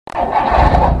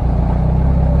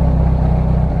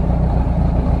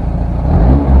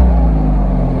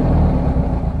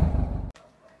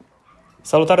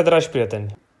Salutare, dragi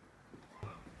prieteni!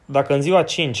 Dacă în ziua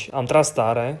 5 am tras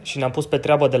tare și ne-am pus pe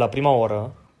treabă de la prima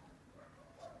oră,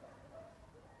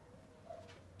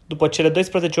 după cele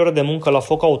 12 ore de muncă la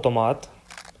foc automat,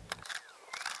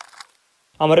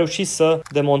 am reușit să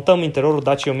demontăm interiorul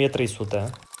Dacia 1300,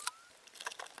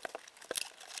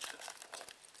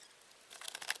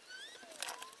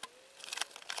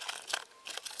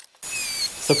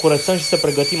 să curățăm și să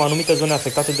pregătim anumite zone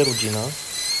afectate de rugină,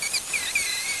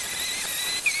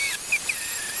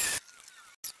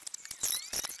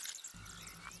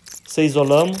 să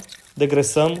izolăm,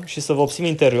 degresăm și să vopsim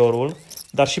interiorul,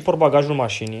 dar și portbagajul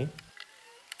mașinii.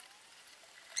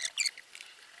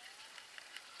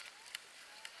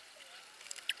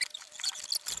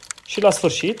 Și la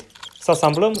sfârșit, să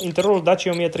asamblăm interiorul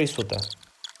Dacia 1300.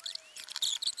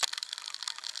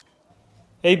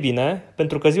 Ei bine,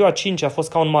 pentru că ziua 5 a fost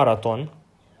ca un maraton,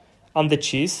 am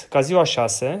decis ca ziua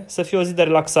 6 să fie o zi de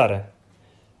relaxare,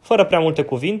 fără prea multe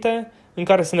cuvinte, în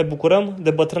care să ne bucurăm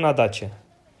de bătrâna Dacia.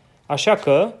 Așa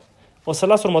că o să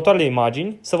las următoarele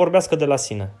imagini să vorbească de la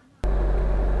sine.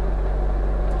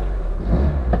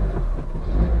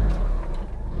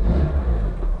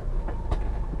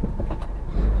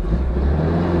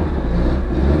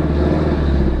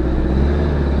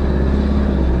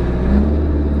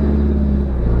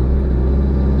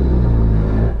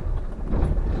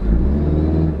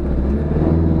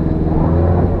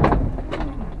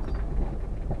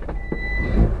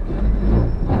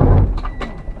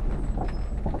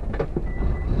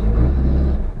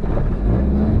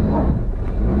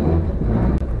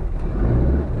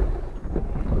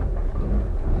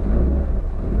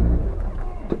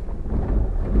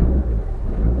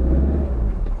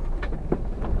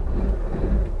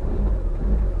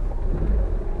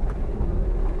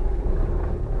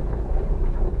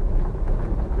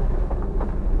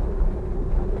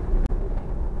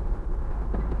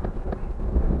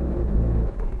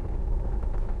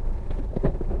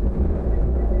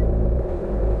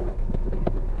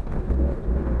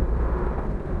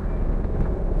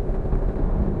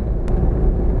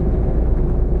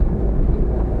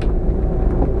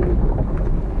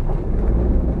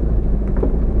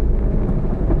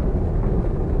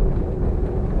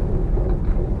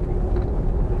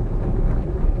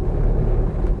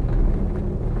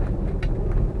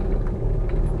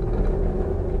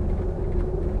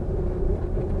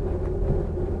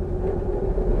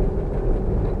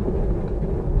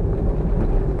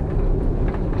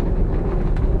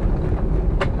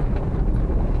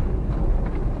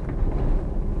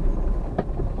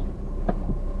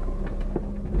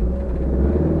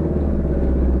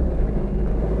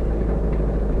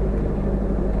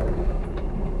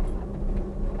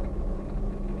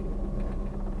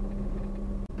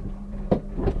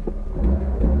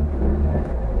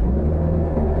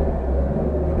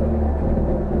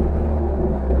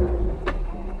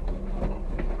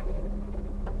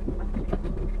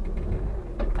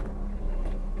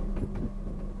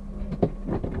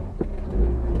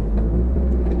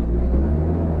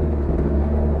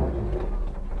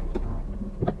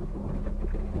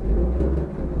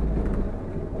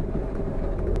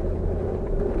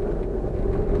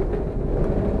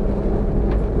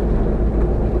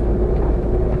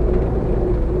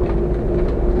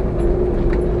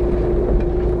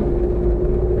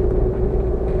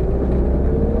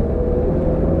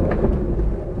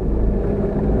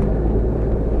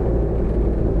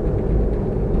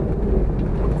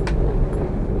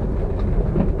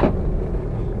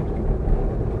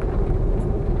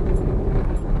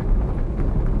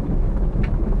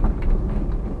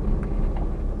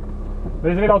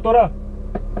 Vrei să vii la autoră?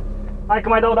 Hai că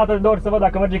mai dau o dată de ori să văd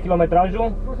dacă merge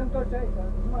kilometrajul. Poți să întorci aici,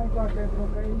 nu mai întoarce, pentru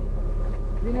că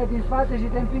vine din spate și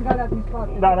te împing alea din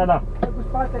spate. Da. Cu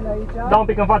spatele aici. Da un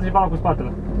pic în față și bam cu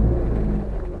spatele.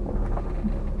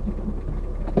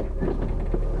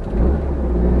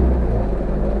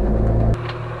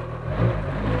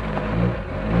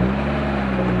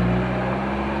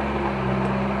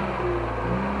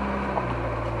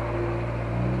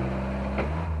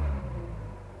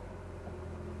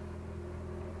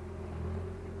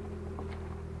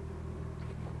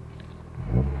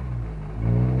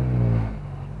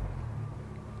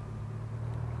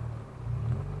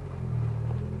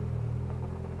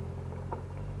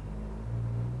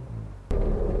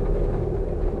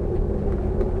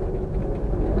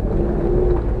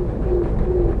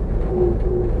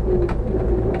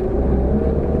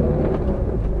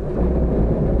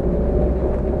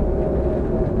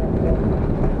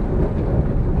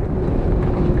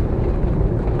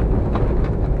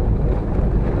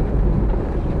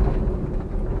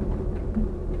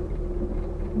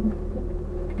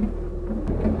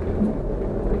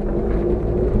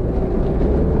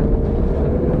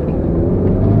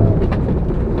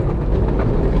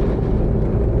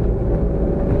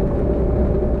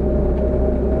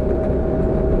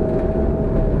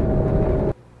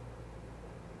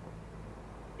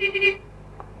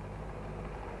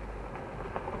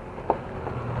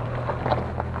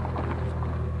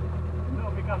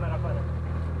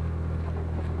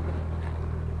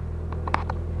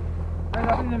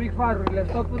 puțin un pic farurile,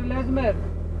 stopurile îți merg.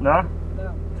 Da?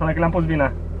 Da. Înseamnă că le-am pus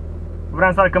bine.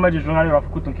 Vreau să arăt că merge jurnalierul, a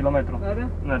făcut 1 kilometru. Merge?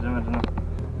 Merge, da.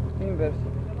 Invers.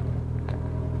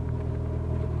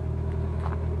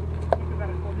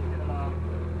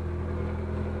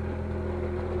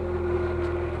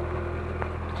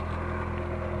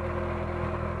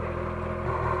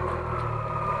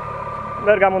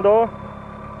 Merg amândouă.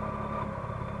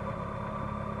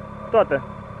 Toate.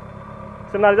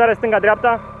 Semnalizare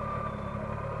stânga-dreapta.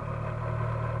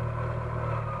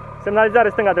 Semnalizare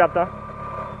stânga-dreapta.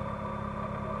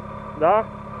 Da?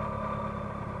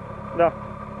 Da.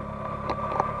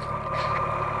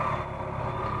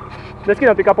 Deschide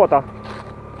un pic capota.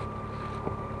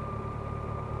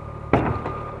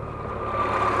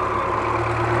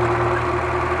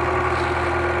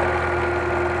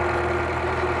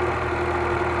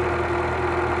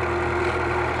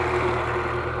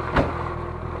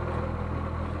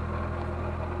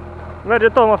 Merge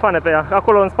tot, mă, fane pe ea.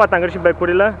 Acolo în spate am greșit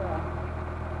becurile.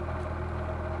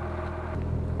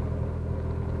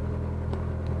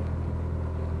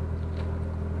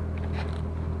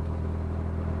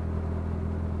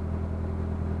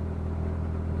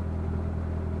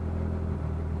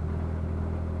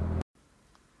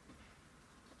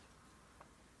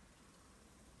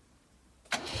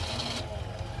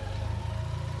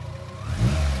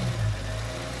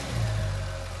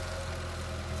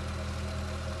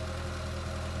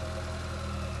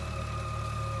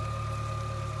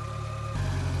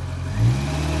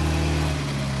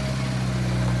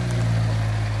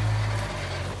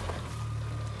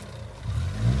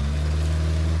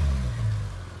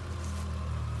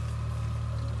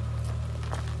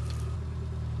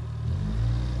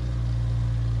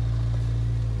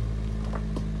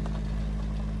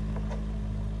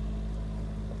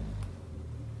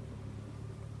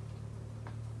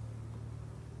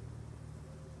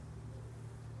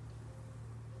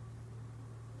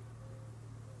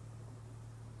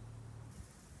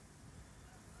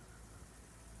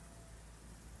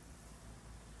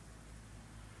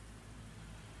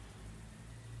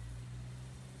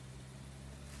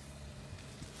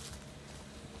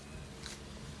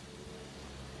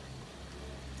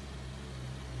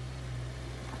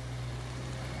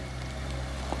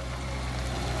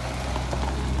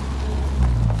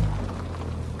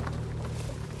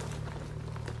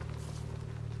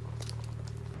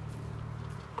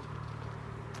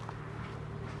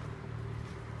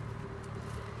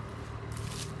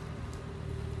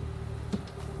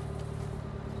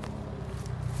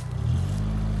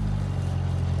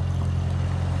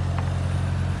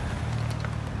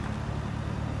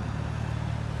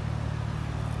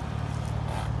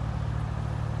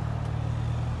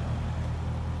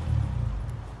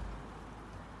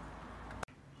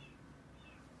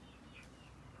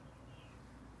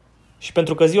 Și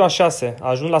pentru că ziua 6 a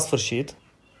ajuns la sfârșit,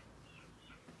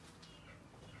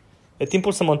 e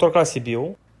timpul să mă întorc la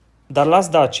Sibiu, dar las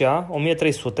Dacia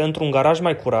 1300 într-un garaj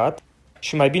mai curat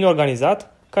și mai bine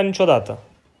organizat ca niciodată.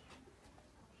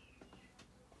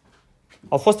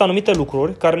 Au fost anumite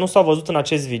lucruri care nu s-au văzut în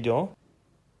acest video,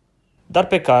 dar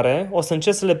pe care o să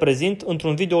încerc să le prezint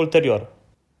într-un video ulterior.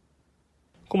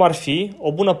 Cum ar fi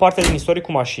o bună parte din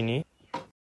istoricul mașinii,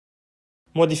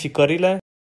 modificările,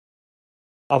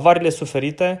 avariile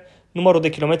suferite, numărul de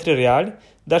kilometri reali,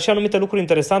 dar și anumite lucruri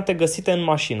interesante găsite în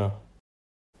mașină.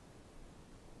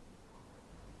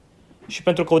 Și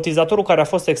pentru că utilizatorul care a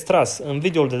fost extras în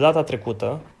videoul de data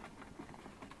trecută,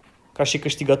 ca și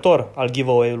câștigător al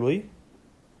giveaway-ului,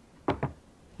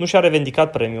 nu și-a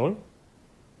revendicat premiul,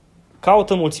 caut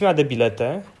în mulțimea de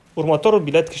bilete următorul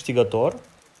bilet câștigător,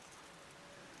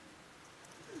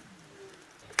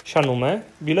 și anume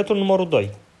biletul numărul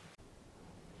 2.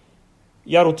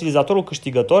 Iar utilizatorul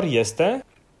câștigător este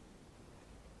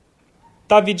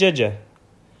TaviGG,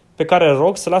 pe care îl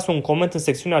rog să lasă un coment în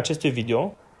secțiunea acestui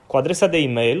video cu adresa de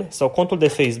e-mail sau contul de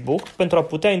Facebook pentru a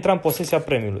putea intra în posesia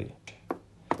premiului.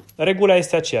 Regula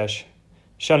este aceeași,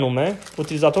 și anume,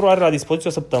 utilizatorul are la dispoziție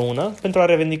o săptămână pentru a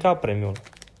revendica premiul.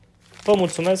 Vă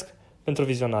mulțumesc pentru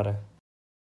vizionare!